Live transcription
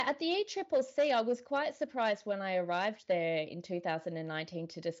at the ECCC, I was quite surprised when I arrived there in 2019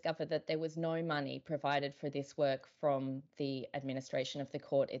 to discover that there was no money provided for this work from the administration of the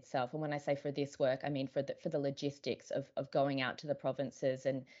court itself. And when I say for this work, I mean for the logistics of going out to the provinces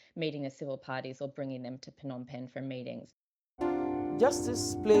and meeting the civil parties or bringing them to Phnom Penh for meetings.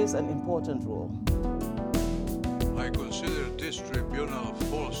 Justice plays an important role. I consider this tribunal a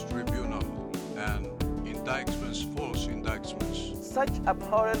false tribunal and indictments false indictments. Such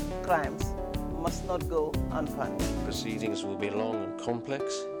abhorrent crimes must not go unpunished. Proceedings will be long and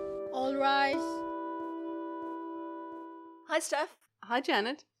complex. All rise. Hi, Steph. Hi,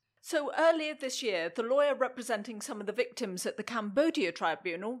 Janet. So earlier this year, the lawyer representing some of the victims at the Cambodia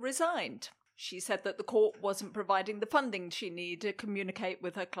Tribunal resigned. She said that the court wasn't providing the funding she needed to communicate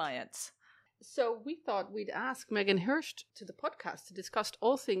with her clients. So we thought we'd ask Megan Hirst to the podcast to discuss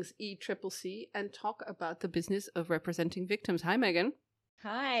all things ECCC and talk about the business of representing victims. Hi, Megan.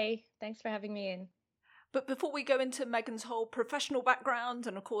 Hi, thanks for having me in. But before we go into Megan's whole professional background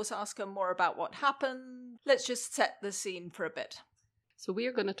and, of course, ask her more about what happened, let's just set the scene for a bit. So we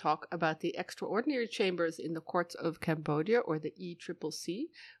are going to talk about the extraordinary chambers in the Courts of Cambodia, or the ECCC,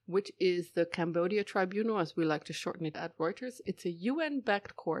 which is the Cambodia Tribunal, as we like to shorten it at Reuters. It's a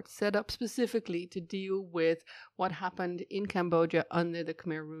UN-backed court set up specifically to deal with what happened in Cambodia under the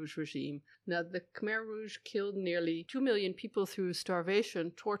Khmer Rouge regime. Now, the Khmer Rouge killed nearly 2 million people through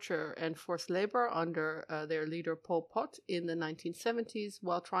starvation, torture, and forced labor under their leader Pol Pot in the 1970s,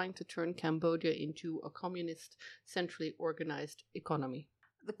 while trying to turn Cambodia into a communist, centrally organized economy.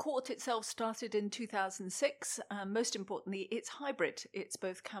 The court itself started in 2006. Most importantly, it's hybrid. It's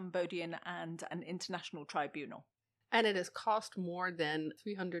both Cambodian and an international tribunal. And it has cost more than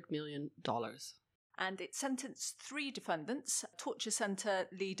 $300 million. And it sentenced 3 defendants, torture centre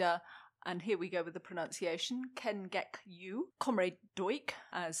leader, and here we go with the pronunciation, Ken Gek Yu, Comrade Doik,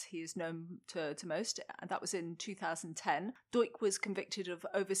 as he is known to most, and that was in 2010. Doik was convicted of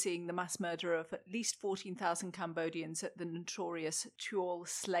overseeing the mass murder of at least 14,000 Cambodians at the notorious Tuol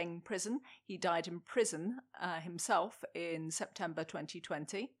Sleng prison. He died in prison himself in September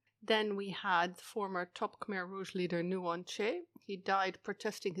 2020. Then we had former top Khmer Rouge leader Nuon Che. He died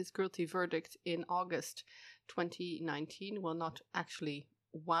protesting his guilty verdict in August 2019. Well, not actually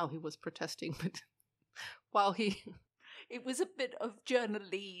while he was protesting, but while he... It was a bit of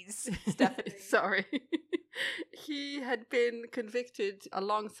journalese, Stephanie. Sorry. He had been convicted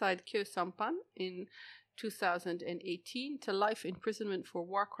alongside Kyo Sampan in 2018 to life imprisonment for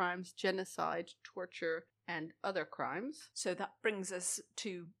war crimes, genocide, torture, and other crimes. So that brings us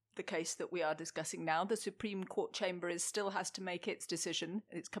to the case that we are discussing now. The Supreme Court chamber still has to make its decision.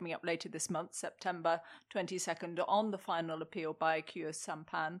 It's coming up later this month, September 22nd, on the final appeal by Kyo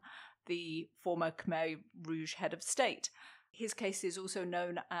Sampan, the former Khmer Rouge head of state. His case is also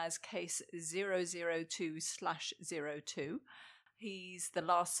known as Case 002/02. He's the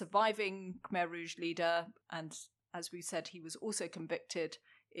last surviving Khmer Rouge leader, and as we said, he was also convicted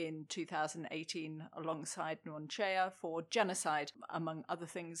in 2018 alongside Nuon Chea for genocide, among other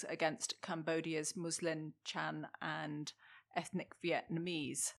things, against Cambodia's Muslim, Chan and ethnic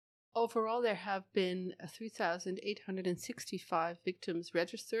Vietnamese. Overall, there have been 3,865 victims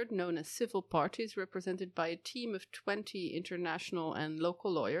registered, known as civil parties, represented by a team of 20 international and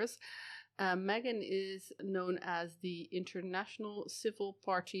local lawyers. Megan is known as the International Civil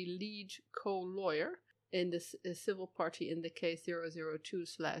Party lead co-lawyer in the civil party in the case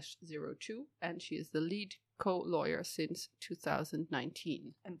 002/02, and she is the lead co-lawyer since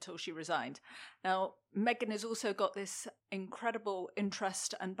 2019. Until she resigned. Now, Megan has also got this incredible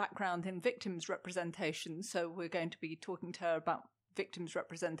interest and background in victims' representation, so we're going to be talking to her about victims'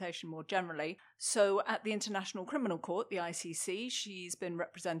 representation more generally. So at the International Criminal Court, the ICC, she's been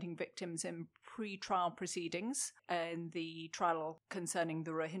representing victims in pre-trial proceedings in the trial concerning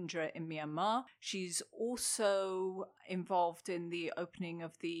the Rohingya in Myanmar. She's also involved in the opening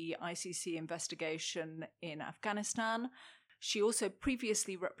of the ICC investigation in Afghanistan. She also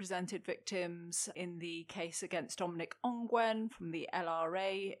previously represented victims in the case against Dominic Ongwen from the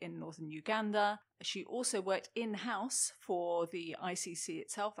LRA in northern Uganda. She also worked in-house for the ICC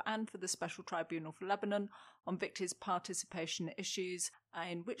itself and for the Special Tribunal for Lebanon on victims' participation issues,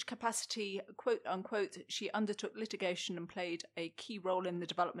 in which capacity, quote-unquote, she undertook litigation and played a key role in the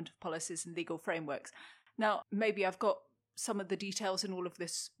development of policies and legal frameworks. Now, maybe I've got some of the details in all of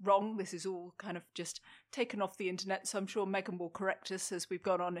this wrong. This is all kind of just taken off the internet, so I'm sure Megan will correct us as we've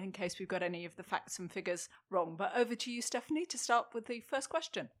gone on in case we've got any of the facts and figures wrong. But over to you, Stephanie, to start with the first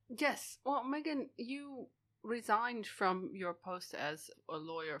question. Yes. Well, Megan, you resigned from your post as a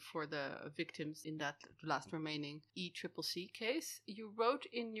lawyer for the victims in that last remaining ECCC case. You wrote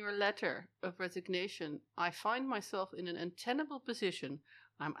in your letter of resignation, "I find myself in an untenable position.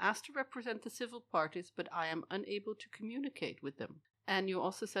 I'm asked to represent the civil parties, but I am unable to communicate with them." And you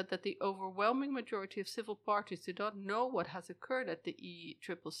also said that the overwhelming majority of civil parties do not know what has occurred at the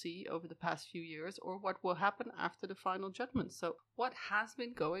ECCC over the past few years or what will happen after the final judgment. So what has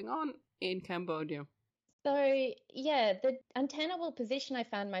been going on in Cambodia? So, yeah, the untenable position I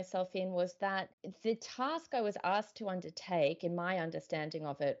found myself in was that the task I was asked to undertake, in my understanding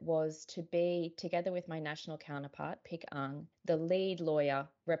of it, was to be, together with my national counterpart, Pik Ang, the lead lawyer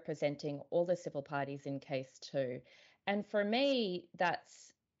representing all the civil parties in case 2. And for me,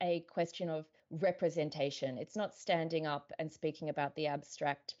 that's a question of representation. It's not standing up and speaking about the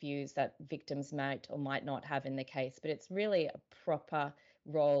abstract views that victims might or might not have in the case, but it's really a proper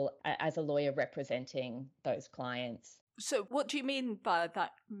role as a lawyer representing those clients. So what do you mean by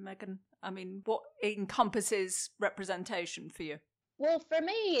that, Megan? I mean, what encompasses representation for you? Well, for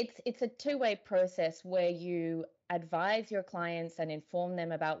me, it's a two-way process where you advise your clients and inform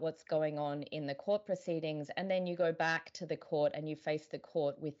them about what's going on in the court proceedings, and then you go back to the court and you face the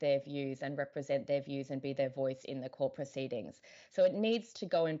court with their views and represent their views and be their voice in the court proceedings. So it needs to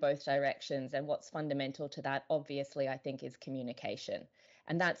go in both directions, and what's fundamental to that, obviously, I think, is communication.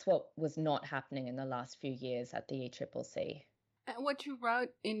 And that's what was not happening in the last few years at the ECCC. And what you wrote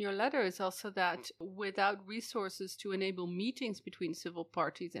in your letter is also that without resources to enable meetings between civil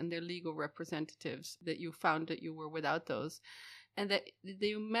parties and their legal representatives, that you found that you were without those, and that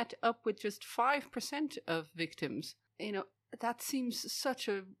you met up with just 5% of victims. That seems such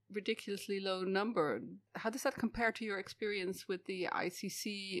a ridiculously low number. How does that compare to your experience with the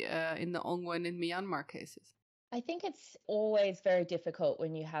ICC in the Ongwen and Myanmar cases? I think it's always very difficult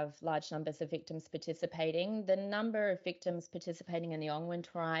when you have large numbers of victims participating. The number of victims participating in the Ongwen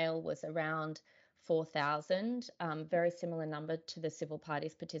trial was around 4,000, very similar number to the civil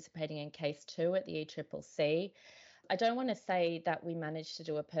parties participating in case 2 at the ECCC. I don't want to say that we managed to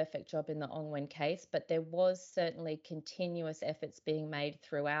do a perfect job in the Ongwen case, but there was certainly continuous efforts being made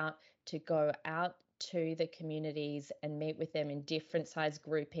throughout to go out to the communities and meet with them in different size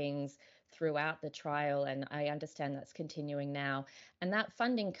groupings throughout the trial, and I understand that's continuing now. And that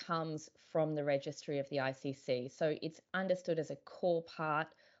funding comes from the registry of the ICC. So it's understood as a core part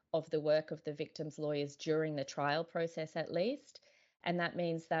of the work of the victims' lawyers during the trial process at least. And that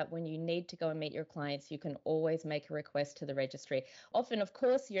means that when you need to go and meet your clients, you can always make a request to the registry. Often, of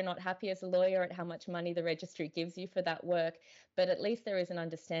course, you're not happy as a lawyer at how much money the registry gives you for that work, but at least there is an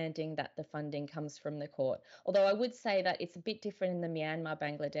understanding that the funding comes from the court. Although I would say that it's a bit different in the Myanmar,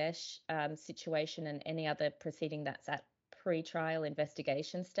 Bangladesh situation and any other proceeding that's at pre-trial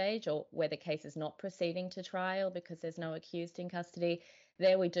investigation stage, or where the case is not proceeding to trial because there's no accused in custody.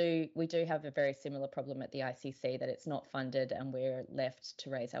 There we do have a very similar problem at the ICC, that it's not funded and we're left to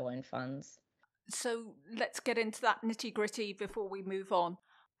raise our own funds. So let's get into that nitty-gritty before we move on.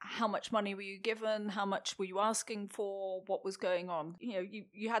 How much money were you given? How much were you asking for? What was going on?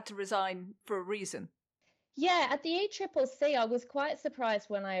 You had to resign for a reason. Yeah, at the ECCC, I was quite surprised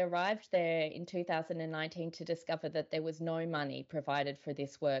when I arrived there in 2019 to discover that there was no money provided for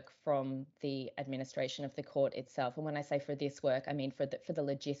this work from the administration of the court itself. And when I say for this work, I mean for the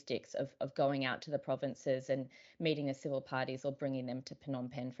logistics of going out to the provinces and meeting the civil parties or bringing them to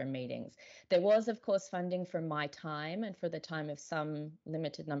Phnom Penh for meetings. There was, of course, funding for my time and for the time of some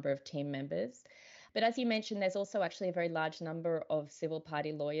limited number of team members. But as you mentioned, there's also actually a very large number of civil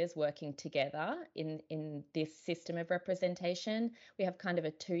party lawyers working together in this system of representation. We have kind of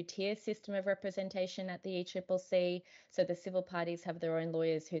a two-tier system of representation at the ECCC. So the civil parties have their own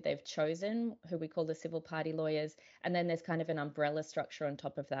lawyers who they've chosen, who we call the civil party lawyers. And then there's kind of an umbrella structure on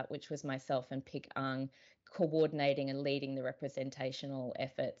top of that, which was myself and Pik Ang coordinating and leading the representational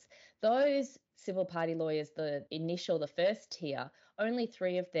efforts. Those civil party lawyers, the first tier, only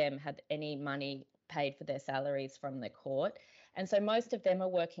 3 of them had any money paid for their salaries from the court. And so most of them are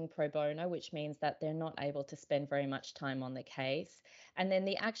working pro bono, which means that they're not able to spend very much time on the case. And then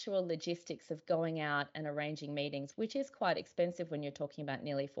the actual logistics of going out and arranging meetings, which is quite expensive when you're talking about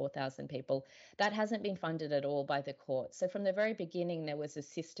nearly 4,000 people, that hasn't been funded at all by the court. So from the very beginning, there was a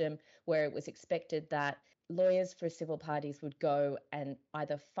system where it was expected that lawyers for civil parties would go and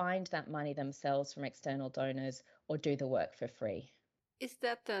either find that money themselves from external donors or do the work for free. Is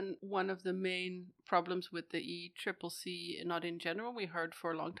that then one of the main problems with the ECCC, not in general? We heard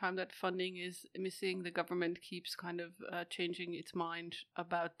for a long time that funding is missing. The government keeps kind of changing its mind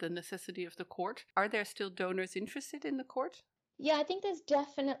about the necessity of the court. Are there still donors interested in the court? Yeah, I think there's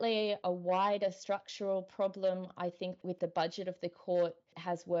definitely a wider structural problem. I think with the budget of the court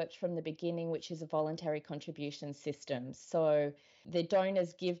has worked from the beginning, which is a voluntary contribution system. So the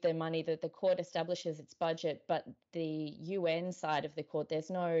donors give their money, that the court establishes its budget, but the UN side of the court,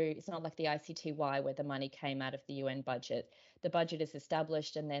 it's not like the ICTY where the money came out of the UN budget. The budget is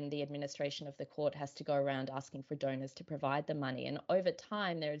established and then the administration of the court has to go around asking for donors to provide the money. And over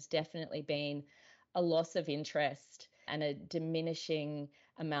time, there has definitely been a loss of interest and a diminishing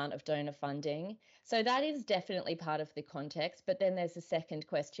amount of donor funding. So that is definitely part of the context. But then there's a second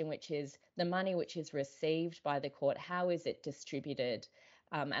question, which is the money which is received by the court, how is it distributed?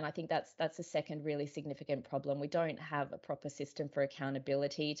 And I think that's a second really significant problem. We don't have a proper system for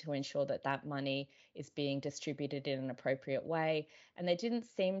accountability to ensure that that money is being distributed in an appropriate way. And there didn't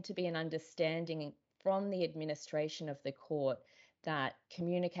seem to be an understanding from the administration of the court that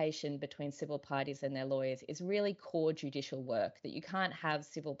communication between civil parties and their lawyers is really core judicial work, that you can't have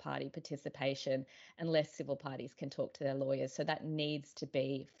civil party participation unless civil parties can talk to their lawyers. So that needs to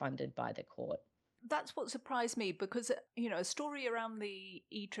be funded by the court. That's what surprised me because, a story around the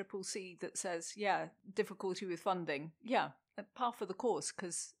ECCC that says, difficulty with funding. Yeah, par for the course,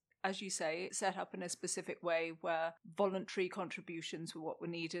 because as you say, it's set up in a specific way where voluntary contributions were what were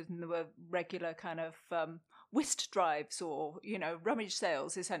needed and there were regular kind of whist drives or, rummage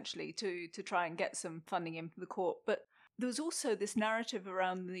sales essentially to try and get some funding in from the court. But there was also this narrative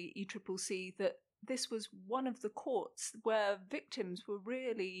around the ECCC that this was one of the courts where victims were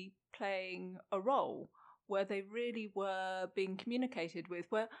really playing a role, where they really were being communicated with,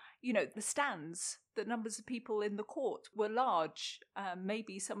 where, the stands, the numbers of people in the court were large.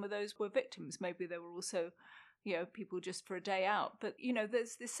 Maybe some of those were victims. Maybe there were also, people just for a day out. But,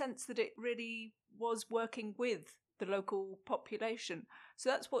 there's this sense that it really was working with the local population. So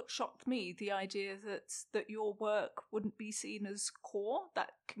that's what shocked me, the idea that your work wouldn't be seen as core,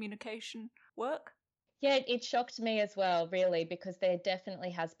 that communication work. Yeah, it shocked me as well, really, because there definitely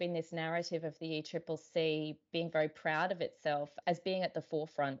has been this narrative of the ECCC being very proud of itself as being at the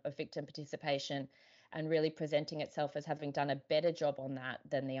forefront of victim participation and really presenting itself as having done a better job on that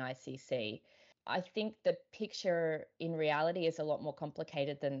than the ICC. I think the picture in reality is a lot more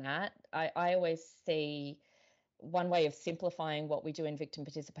complicated than that. I always see one way of simplifying what we do in victim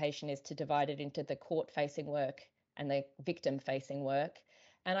participation is to divide it into the court-facing work and the victim-facing work.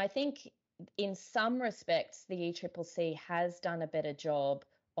 And I think in some respects, the ECCC has done a better job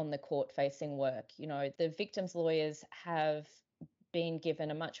on the court-facing work. The victims' lawyers have been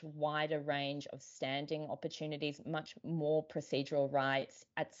given a much wider range of standing opportunities, much more procedural rights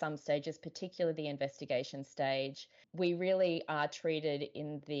at some stages, particularly the investigation stage. We really are treated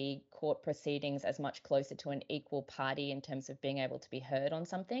in the court proceedings as much closer to an equal party in terms of being able to be heard on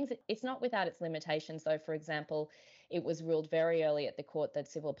some things. It's not without its limitations, though. For example, it was ruled very early at the court that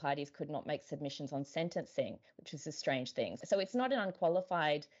civil parties could not make submissions on sentencing, which is a strange thing. So it's not an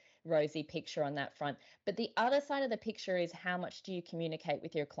unqualified rosy picture on that front. But the other side of the picture is how much do you communicate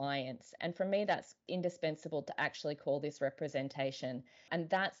with your clients? And for me, that's indispensable to actually call this representation. And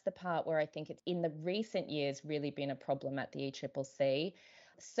that's the part where I think it's in the recent years really been a problem at the ECCC.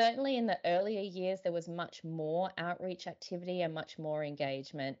 Certainly in the earlier years, there was much more outreach activity and much more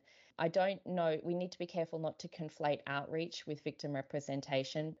engagement. I don't know, we need to be careful not to conflate outreach with victim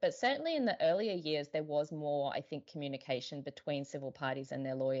representation, but certainly in the earlier years, there was more, I think, communication between civil parties and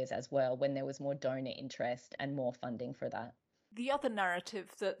their lawyers as well, when there was more donor interest and more funding for that. The other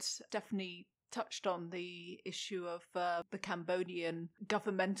narrative that's definitely touched on the issue of the Cambodian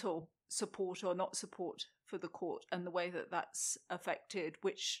governmental support or not support for the court and the way that that's affected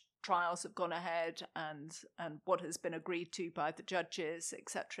which trials have gone ahead and what has been agreed to by the judges,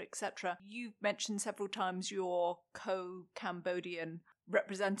 etc., etc. You've mentioned several times your co-Cambodian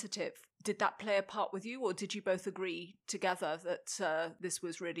representative. Did that play a part with you, or did you both agree together that this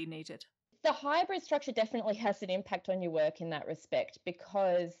was really needed? The hybrid structure definitely has an impact on your work in that respect,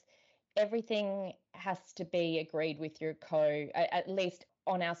 because everything has to be agreed with your at least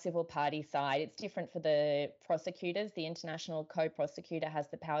on our civil party side. It's different for the prosecutors. The international co-prosecutor has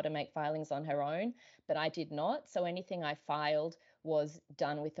the power to make filings on her own, but I did not. So anything I filed was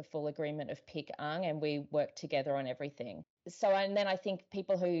done with the full agreement of PIC Ang, and we worked together on everything. And then I think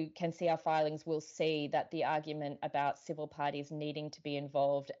people who can see our filings will see that the argument about civil parties needing to be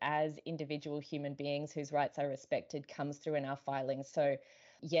involved as individual human beings whose rights are respected comes through in our filings. So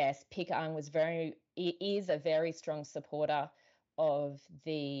yes, PIC Ang is a very strong supporter of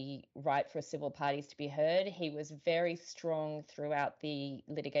the right for civil parties to be heard. He was very strong throughout the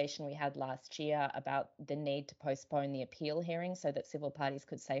litigation we had last year about the need to postpone the appeal hearing so that civil parties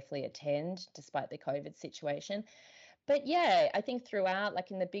could safely attend despite the COVID situation. But yeah, I think throughout,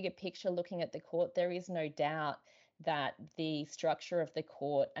 like in the bigger picture, looking at the court, there is no doubt that the structure of the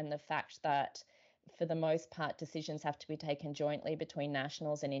court and the fact that for the most part, decisions have to be taken jointly between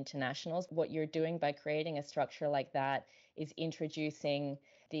nationals and internationals. What you're doing by creating a structure like that is introducing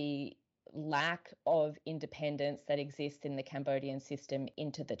the lack of independence that exists in the Cambodian system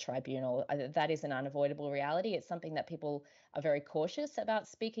into the tribunal. That is an unavoidable reality. It's something that people are very cautious about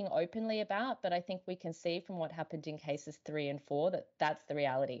speaking openly about, but I think we can see from what happened in cases 3 and 4 that that's the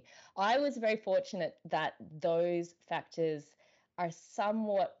reality. I was very fortunate that those factors are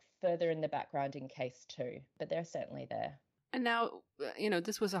somewhat further in the background in case 2, but they're certainly there. And now,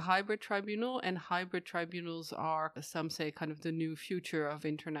 this was a hybrid tribunal, and hybrid tribunals are, some say, kind of the new future of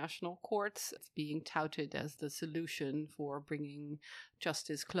international courts. It's being touted as the solution for bringing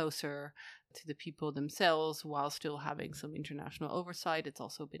justice closer to the people themselves while still having some international oversight. It's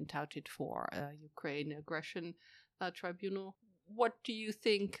also been touted for Ukraine aggression tribunal. What do you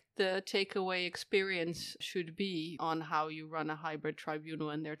think the takeaway experience should be on how you run a hybrid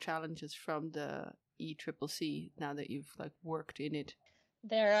tribunal and their challenges from the ECCC now that you've worked in it?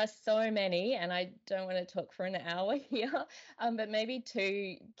 There are so many, and I don't want to talk for an hour here, but maybe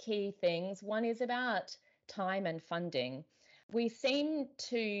 2 key things. One is about time and funding. We seem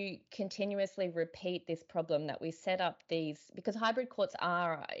to continuously repeat this problem that we set up these, because hybrid courts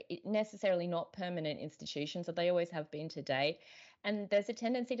are necessarily not permanent institutions, so they always have been to date. And there's a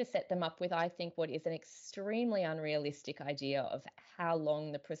tendency to set them up with, I think, what is an extremely unrealistic idea of how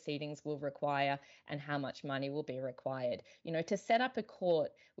long the proceedings will require and how much money will be required. To set up a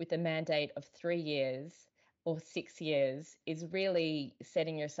court with a mandate of 3 years or 6 years is really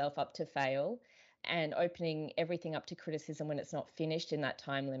setting yourself up to fail and opening everything up to criticism when it's not finished in that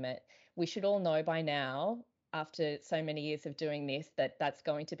time limit. We should all know by now, after so many years of doing this, that that's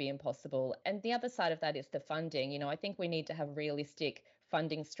going to be impossible. And the other side of that is the funding. I think we need to have realistic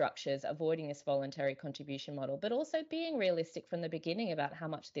funding structures, avoiding this voluntary contribution model, but also being realistic from the beginning about how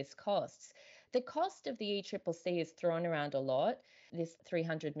much this costs. The cost of the ECCC is thrown around a lot, this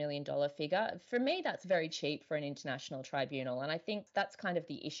 $300 million figure. For me, that's very cheap for an international tribunal. And I think that's kind of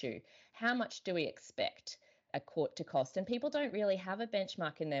the issue. How much do we expect a court to cost? And people don't really have a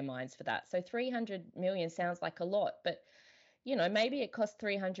benchmark in their minds for that. So 300 million sounds like a lot, but maybe it costs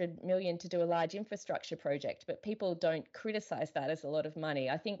 300 million to do a large infrastructure project, but people don't criticize that as a lot of money.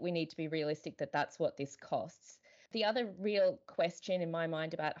 I think we need to be realistic that that's what this costs. The other real question in my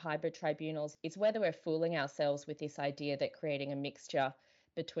mind about hybrid tribunals is whether we're fooling ourselves with this idea that creating a mixture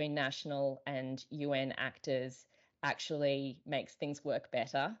between national and UN actors actually makes things work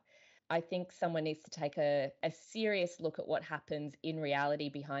better. I think someone needs to take a serious look at what happens in reality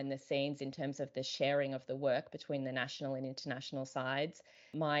behind the scenes in terms of the sharing of the work between the national and international sides.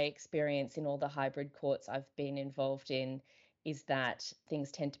 My experience in all the hybrid courts I've been involved in is that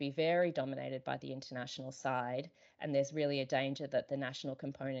things tend to be very dominated by the international side, and there's really a danger that the national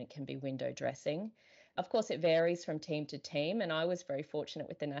component can be window dressing. Of course, it varies from team to team, and I was very fortunate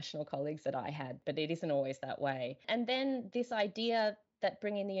with the national colleagues that I had, but it isn't always that way. And then this idea that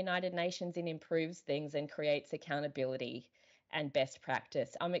bringing the United Nations in improves things and creates accountability and best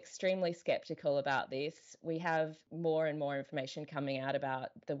practice. I'm extremely skeptical about this. We have more and more information coming out about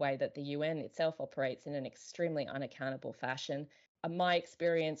the way that the UN itself operates in an extremely unaccountable fashion. My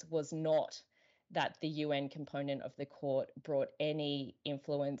experience was not that the UN component of the court brought any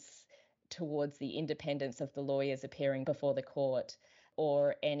influence towards the independence of the lawyers appearing before the court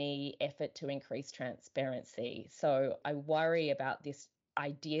or any effort to increase transparency. So I worry about this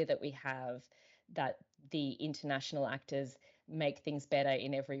idea that we have that the international actors make things better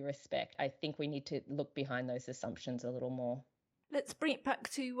in every respect. I think we need to look behind those assumptions a little more. Let's bring it back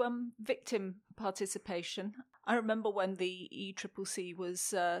to victim participation. I remember when the ECCC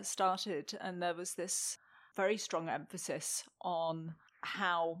was started, and there was this very strong emphasis on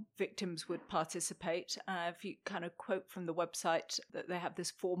how victims would participate. If you kind of quote from the website that they have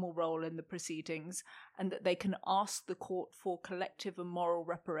this formal role in the proceedings and that they can ask the court for collective and moral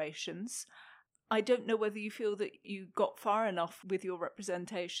reparations. I don't know whether you feel that you got far enough with your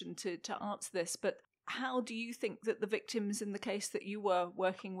representation to answer this, but how do you think that the victims in the case that you were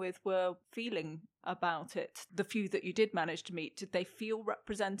working with were feeling about it? The few that you did manage to meet, did they feel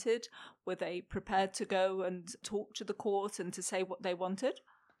represented? Were they prepared to go and talk to the court and to say what they wanted?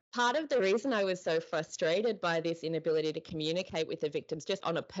 Part of the reason I was so frustrated by this inability to communicate with the victims, just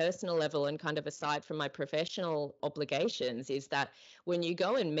on a personal level and kind of aside from my professional obligations, is that when you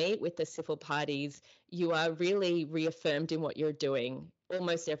go and meet with the civil parties, you are really reaffirmed in what you're doing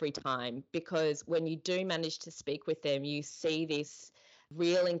almost every time, because when you do manage to speak with them, you see this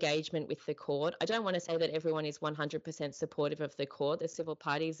real engagement with the court. I don't want to say that everyone is 100% supportive of the court. The civil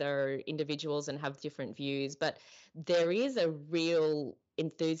parties are individuals and have different views, but there is a real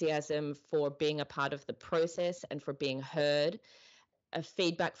enthusiasm for being a part of the process and for being heard. A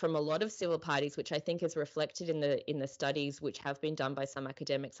feedback from a lot of civil parties, which I think is reflected in the studies which have been done by some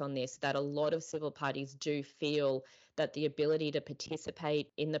academics on this, that a lot of civil parties do feel that the ability to participate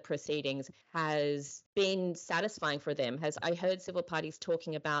in the proceedings has been satisfying for them. I heard civil parties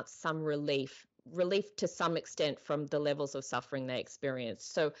talking about some relief to some extent from the levels of suffering they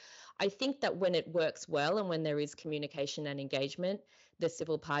experienced. So I think that when it works well and when there is communication and engagement, the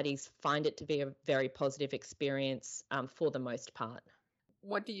civil parties find it to be a very positive experience for the most part.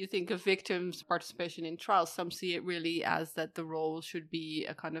 What do you think of victims' participation in trials? Some see it really as that the role should be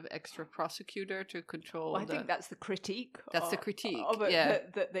a kind of extra prosecutor to control. Well, I think that's the critique. That's the critique of it, yeah.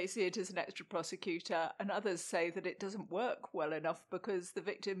 That they see it as an extra prosecutor, and others say that it doesn't work well enough because the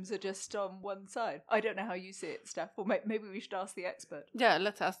victims are just on one side. I don't know how you see it, Steph, or maybe we should ask the expert. Yeah,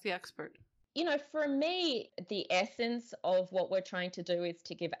 let's ask the expert. You know, for me, the essence of what we're trying to do is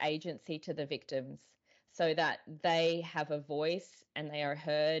to give agency to the victims so that they have a voice and they are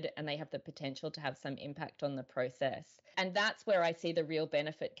heard and they have the potential to have some impact on the process. And that's where I see the real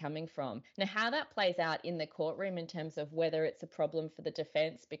benefit coming from. Now, how that plays out in the courtroom in terms of whether it's a problem for the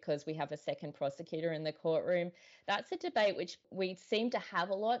defense because we have a second prosecutor in the courtroom, that's a debate which we seem to have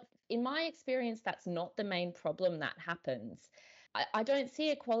a lot. In my experience, that's not the main problem that happens. I don't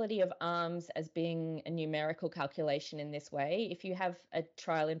see equality of arms as being a numerical calculation in this way. If you have a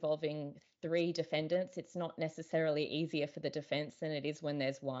trial involving 3 defendants, it's not necessarily easier for the defense than it is when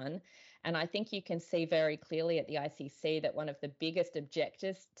there's one. And I think you can see very clearly at the ICC that one of the biggest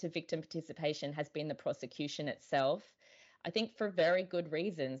objectives to victim participation has been the prosecution itself. I think for very good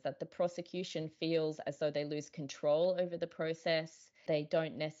reasons, that the prosecution feels as though they lose control over the process. They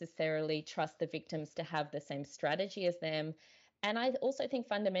don't necessarily trust the victims to have the same strategy as them. And I also think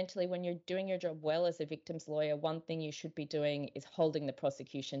fundamentally, when you're doing your job well as a victim's lawyer, one thing you should be doing is holding the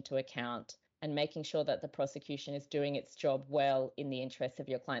prosecution to account and making sure that the prosecution is doing its job well in the interests of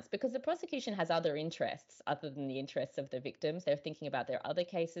your clients, because the prosecution has other interests other than the interests of the victims. They're thinking about their other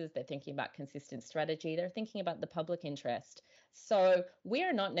cases. They're thinking about consistent strategy. They're thinking about the public interest. So we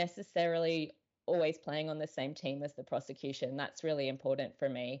are not necessarily always playing on the same team as the prosecution. That's really important for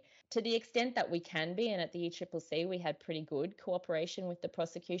me. To the extent that we can be, and at the ECCC we had pretty good cooperation with the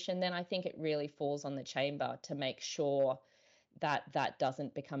prosecution, then I think it really falls on the chamber to make sure that that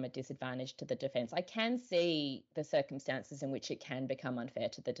doesn't become a disadvantage to the defence. I can see the circumstances in which it can become unfair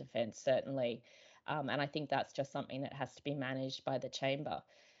to the defence, certainly. And I think that's just something that has to be managed by the chamber.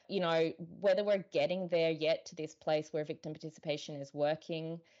 You know, whether we're getting there yet to this place where victim participation is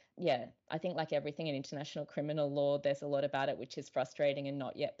working, yeah, I think like everything in international criminal law, there's a lot about it which is frustrating and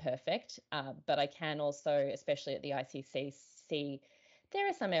not yet perfect. But I can also, especially at the ICC, see there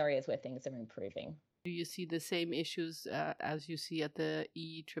are some areas where things are improving. Do you see the same issues as you see at the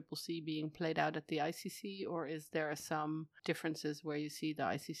ECCC being played out at the ICC, or is there some differences where you see the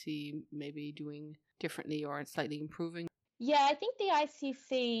ICC maybe doing differently or slightly improving? Yeah, I think the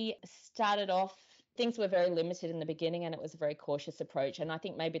ICC started off, things were very limited in the beginning and it was a very cautious approach. And I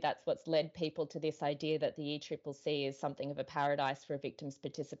think maybe that's what's led people to this idea that the ECCC is something of a paradise for victims'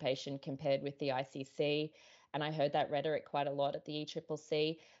 participation compared with the ICC. And I heard that rhetoric quite a lot at the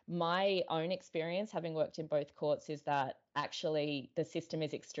ECCC. My own experience, having worked in both courts, is that actually the system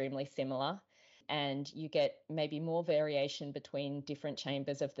is extremely similar and you get maybe more variation between different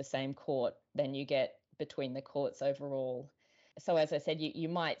chambers of the same court than you get between the courts overall. So as I said, you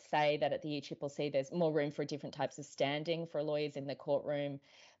might say that at the ECCC there's more room for different types of standing for lawyers in the courtroom,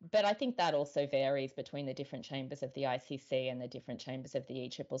 but I think that also varies between the different chambers of the ICC and the different chambers of the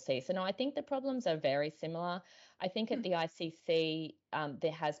ECCC. So no, I think the problems are very similar. I think at the ICC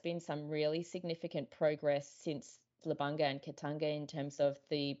there has been some really significant progress since Labunga and Katanga in terms of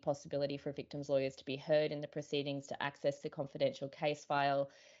the possibility for victims' lawyers to be heard in the proceedings, to access the confidential case file,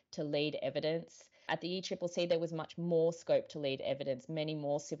 to lead evidence. At the ECCC, there was much more scope to lead evidence. Many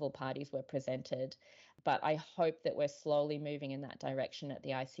more civil parties were presented. But I hope that we're slowly moving in that direction at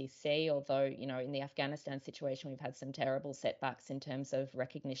the ICC, although, you know, in the Afghanistan situation, we've had some terrible setbacks in terms of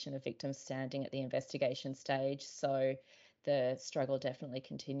recognition of victims standing at the investigation stage. So the struggle definitely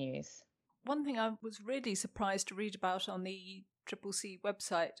continues. One thing I was really surprised to read about on the ECCC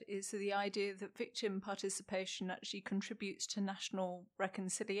website is the idea that victim participation actually contributes to national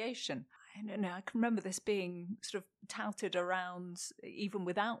reconciliation. I don't know, I can remember this being sort of touted around, even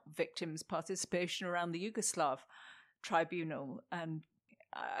without victims' participation, around the Yugoslav tribunal, and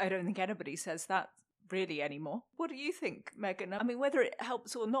I don't think anybody says that really anymore. What do you think, Megan? I mean, whether it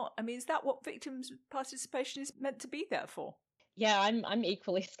helps or not, I mean, is that what victims' participation is meant to be there for? Yeah, I'm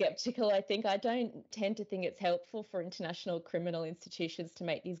equally skeptical. I think I don't tend to think it's helpful for international criminal institutions to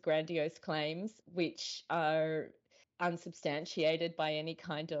make these grandiose claims, which are unsubstantiated by any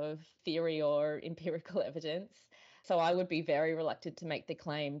kind of theory or empirical evidence. So I would be very reluctant to make the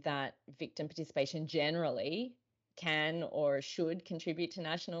claim that victim participation generally can or should contribute to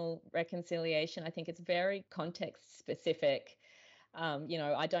national reconciliation. I think it's very context specific.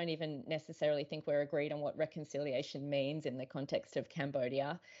 I don't even necessarily think we're agreed on what reconciliation means in the context of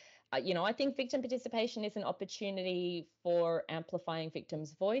Cambodia. I think victim participation is an opportunity for amplifying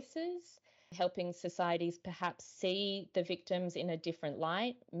victims' voices, helping societies perhaps see the victims in a different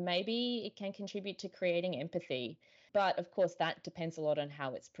light. Maybe it can contribute to creating empathy. But of course, that depends a lot on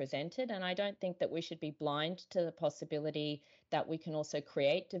how it's presented. And I don't think that we should be blind to the possibility that we can also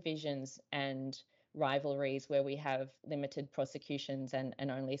create divisions and rivalries where we have limited prosecutions and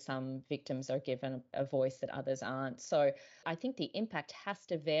only some victims are given a voice that others aren't. So I think the impact has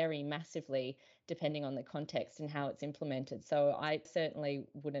to vary massively depending on the context and how it's implemented. So I certainly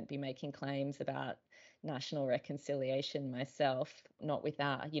wouldn't be making claims about national reconciliation myself, not with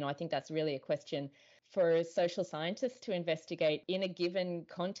that. I think that's really a question for social scientists to investigate in a given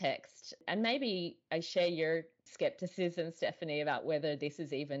context. And maybe I share your skepticism, Stephanie, about whether this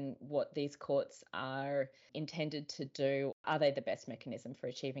is even what these courts are intended to do. Are they the best mechanism for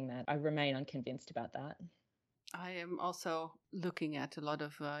achieving that? I remain unconvinced about that. I am also looking at a lot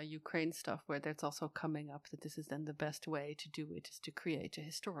of Ukraine stuff where that's also coming up that this is then the best way to do it is to create a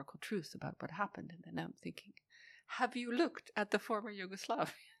historical truth about what happened. And then I'm thinking, have you looked at the former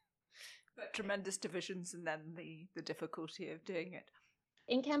Yugoslavia? But tremendous divisions and then the difficulty of doing it.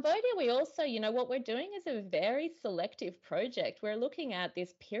 In Cambodia, we also, what we're doing is a very selective project. We're looking at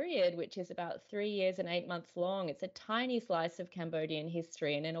this period, which is about 3 years and 8 months long. It's a tiny slice of Cambodian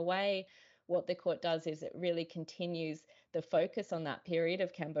history. And in a way, what the court does is it really continues the focus on that period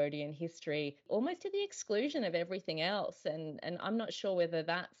of Cambodian history, almost to the exclusion of everything else. And I'm not sure whether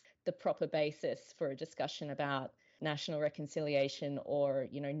that's the proper basis for a discussion about national reconciliation or,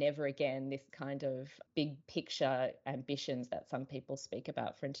 never again, this kind of big picture ambitions that some people speak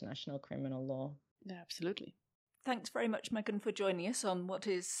about for international criminal law. Yeah, absolutely. Thanks very much, Megan, for joining us on what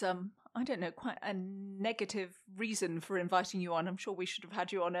is, quite a negative reason for inviting you on. I'm sure we should have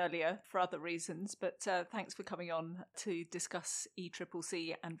had you on earlier for other reasons, but thanks for coming on to discuss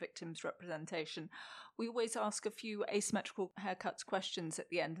ECCC and victims' representation. We always ask a few asymmetrical haircuts questions at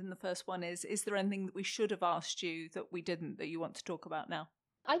the end, and the first one is there anything that we should have asked you that we didn't that you want to talk about now?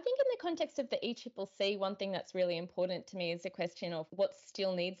 I think in the context of the ECCC, one thing that's really important to me is the question of what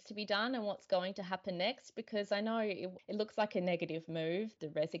still needs to be done and what's going to happen next, because I know it looks like a negative move, the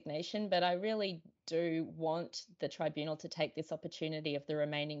resignation, but I really do want the tribunal to take this opportunity of the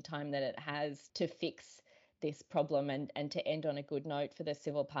remaining time that it has to fix this problem and to end on a good note for the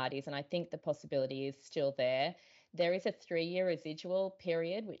civil parties. And I think the possibility is still there. There is a 3-year residual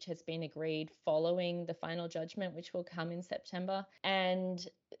period, which has been agreed following the final judgment, which will come in September. And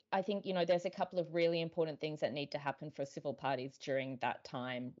I think, there's a couple of really important things that need to happen for civil parties during that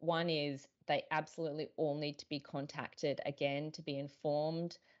time. One is they absolutely all need to be contacted again to be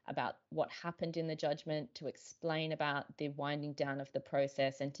informed about what happened in the judgment, to explain about the winding down of the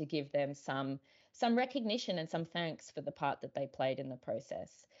process and to give them some recognition and some thanks for the part that they played in the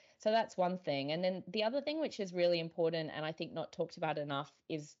process. So that's one thing. And then the other thing, which is really important and I think not talked about enough,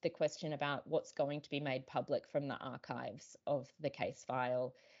 is the question about what's going to be made public from the archives of the case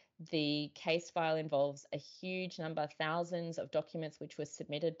file. The case file involves a huge number, thousands of documents which were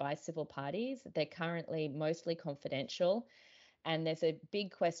submitted by civil parties. They're currently mostly confidential. And there's a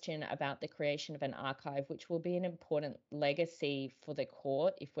big question about the creation of an archive, which will be an important legacy for the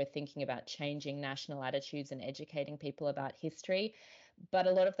court if we're thinking about changing national attitudes and educating people about history. But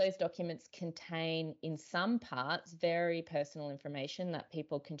a lot of those documents contain, in some parts, very personal information that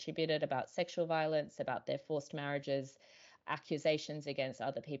people contributed about sexual violence, about their forced marriages, accusations against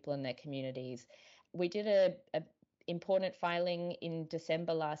other people in their communities. We did a important filing in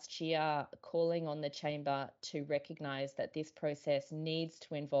December last year calling on the chamber to recognise that this process needs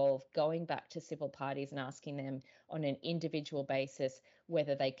to involve going back to civil parties and asking them on an individual basis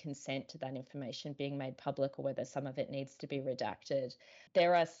whether they consent to that information being made public or whether some of it needs to be redacted.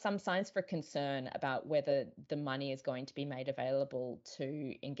 There are some signs for concern about whether the money is going to be made available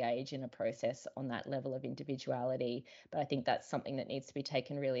to engage in a process on that level of individuality, but I think that's something that needs to be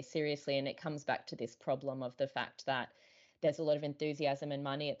taken really seriously. And it comes back to this problem of the fact that there's a lot of enthusiasm and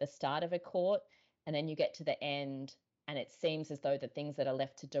money at the start of a court, and then you get to the end And it seems as though the things that are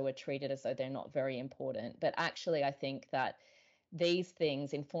left to do are treated as though they're not very important. But actually, I think that these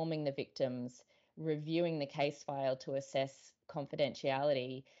things, informing the victims, reviewing the case file to assess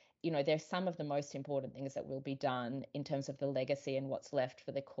confidentiality, they're some of the most important things that will be done in terms of the legacy and what's left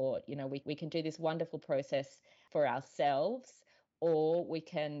for the court. We can do this wonderful process for ourselves, or we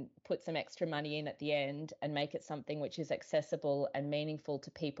can put some extra money in at the end and make it something which is accessible and meaningful to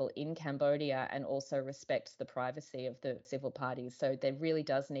people in Cambodia and also respects the privacy of the civil parties. So there really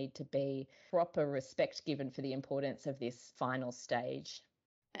does need to be proper respect given for the importance of this final stage.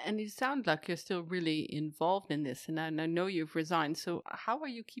 And you sound like you're still really involved in this, and I know you've resigned. So how are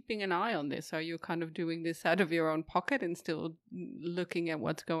you keeping an eye on this? Are you kind of doing this out of your own pocket and still looking at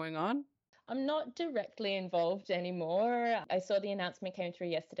what's going on? I'm not directly involved anymore. I saw the announcement came through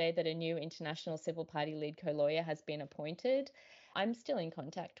yesterday that a new international civil party lead co-lawyer has been appointed. I'm still in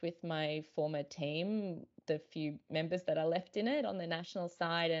contact with my former team, the few members that are left in it on the national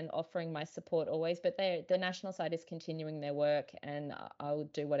side, and offering my support always. But the national side is continuing their work, and I'll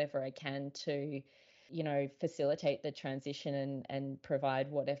do whatever I can to facilitate the transition and provide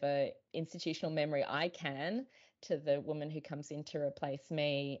whatever institutional memory I can to the woman who comes in to replace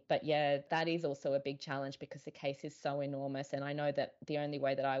me. But yeah, that is also a big challenge because the case is so enormous. And I know that the only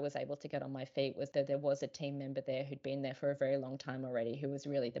way that I was able to get on my feet was that there was a team member there who'd been there for a very long time already, who was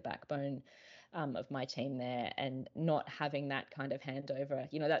really the backbone of my team there. And not having that kind of handover,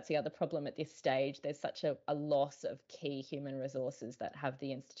 that's the other problem at this stage. There's such a loss of key human resources that have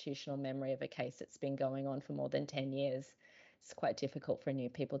the institutional memory of a case that's been going on for more than 10 years. It's quite difficult for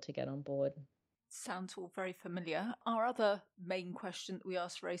new people to get on board. Sounds all very familiar. Our other main question that we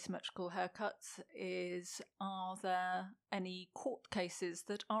ask for asymmetrical haircuts is, are there any court cases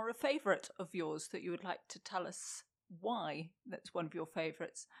that are a favourite of yours that you would like to tell us why that's one of your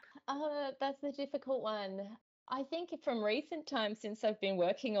favourites? That's the difficult one. I think from recent times, since I've been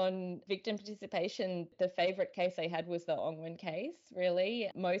working on victim participation, the favourite case I had was the Ongwen case,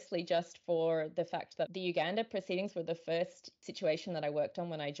 really, mostly just for the fact that the Uganda proceedings were the first situation that I worked on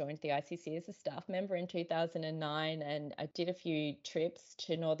when I joined the ICC as a staff member in 2009. And I did a few trips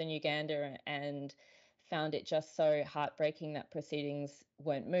to northern Uganda and found it just so heartbreaking that proceedings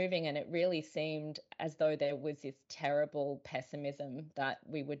weren't moving. And it really seemed as though there was this terrible pessimism that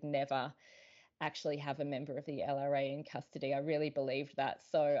we would never actually have a member of the LRA in custody. I really believed that.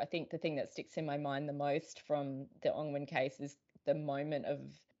 So I think the thing that sticks in my mind the most from the Ongwen case is the moment of,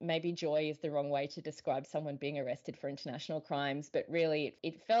 maybe joy is the wrong way to describe someone being arrested for international crimes, but really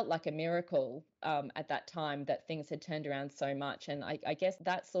it felt like a miracle at that time that things had turned around so much. And I guess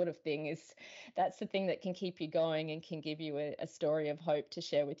that sort of thing that's the thing that can keep you going and can give you a story of hope to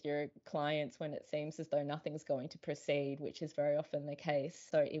share with your clients when it seems as though nothing's going to proceed, which is very often the case.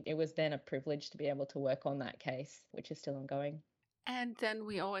 So it was then a privilege to be able to work on that case, which is still ongoing. And then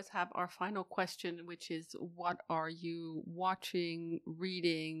we always have our final question, which is, what are you watching,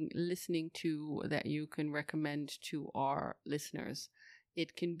 reading, listening to that you can recommend to our listeners?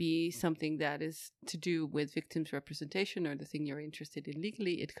 It can be something that is to do with victims' representation or the thing you're interested in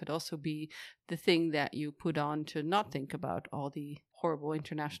legally. It could also be the thing that you put on to not think about all the horrible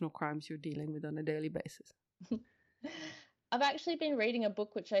international crimes you're dealing with on a daily basis. I've actually been reading a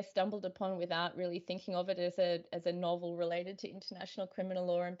book which I stumbled upon without really thinking of it as a novel related to international criminal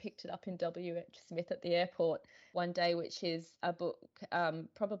law, and picked it up in W.H. Smith at the airport one day, which is a book,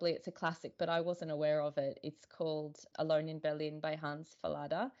 probably it's a classic, but I wasn't aware of it. It's called Alone in Berlin by Hans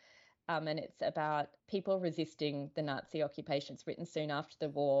Fallada. And it's about people resisting the Nazi occupation. It's written soon after the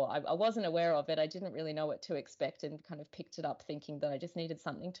war. I wasn't aware of it. I didn't really know what to expect, and kind of picked it up thinking that I just needed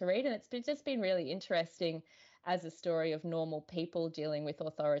something to read. And it's just been really interesting as a story of normal people dealing with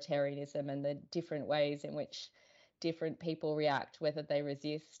authoritarianism and the different ways in which different people react, whether they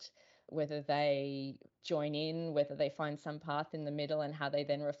resist, whether they join in, whether they find some path in the middle, and how they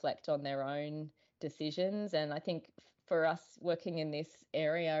then reflect on their own decisions. And I think for us working in this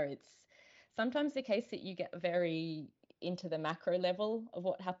area, it's sometimes the case that you get very into the macro level of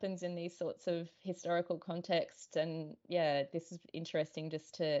what happens in these sorts of historical contexts. And yeah, this is interesting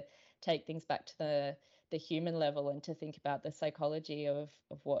just to take things back to the human level and to think about the psychology of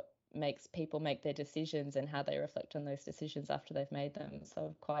what makes people make their decisions and how they reflect on those decisions after they've made them. So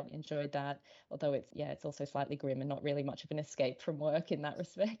I've quite enjoyed that, although it's also slightly grim and not really much of an escape from work in that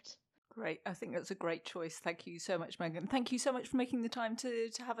respect. Great. I think that's a great choice. Thank you so much, Megan. Thank you so much for making the time to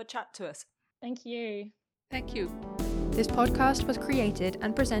have a chat to us. Thank you. Thank you. This podcast was created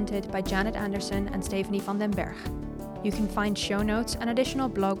and presented by Janet Anderson and Stephanie van den Berg. You can find show notes and additional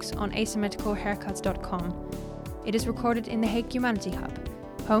blogs on asymmetricalhaircuts.com. It is recorded in the Hague Humanity Hub.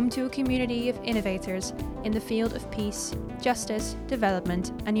 home to a community of innovators in the field of peace, justice,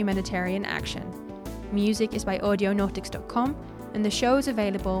 development, and humanitarian action. Music is by audionautics.com, and the show is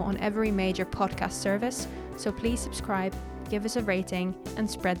available on every major podcast service, so please subscribe, give us a rating, and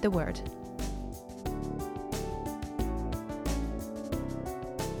spread the word.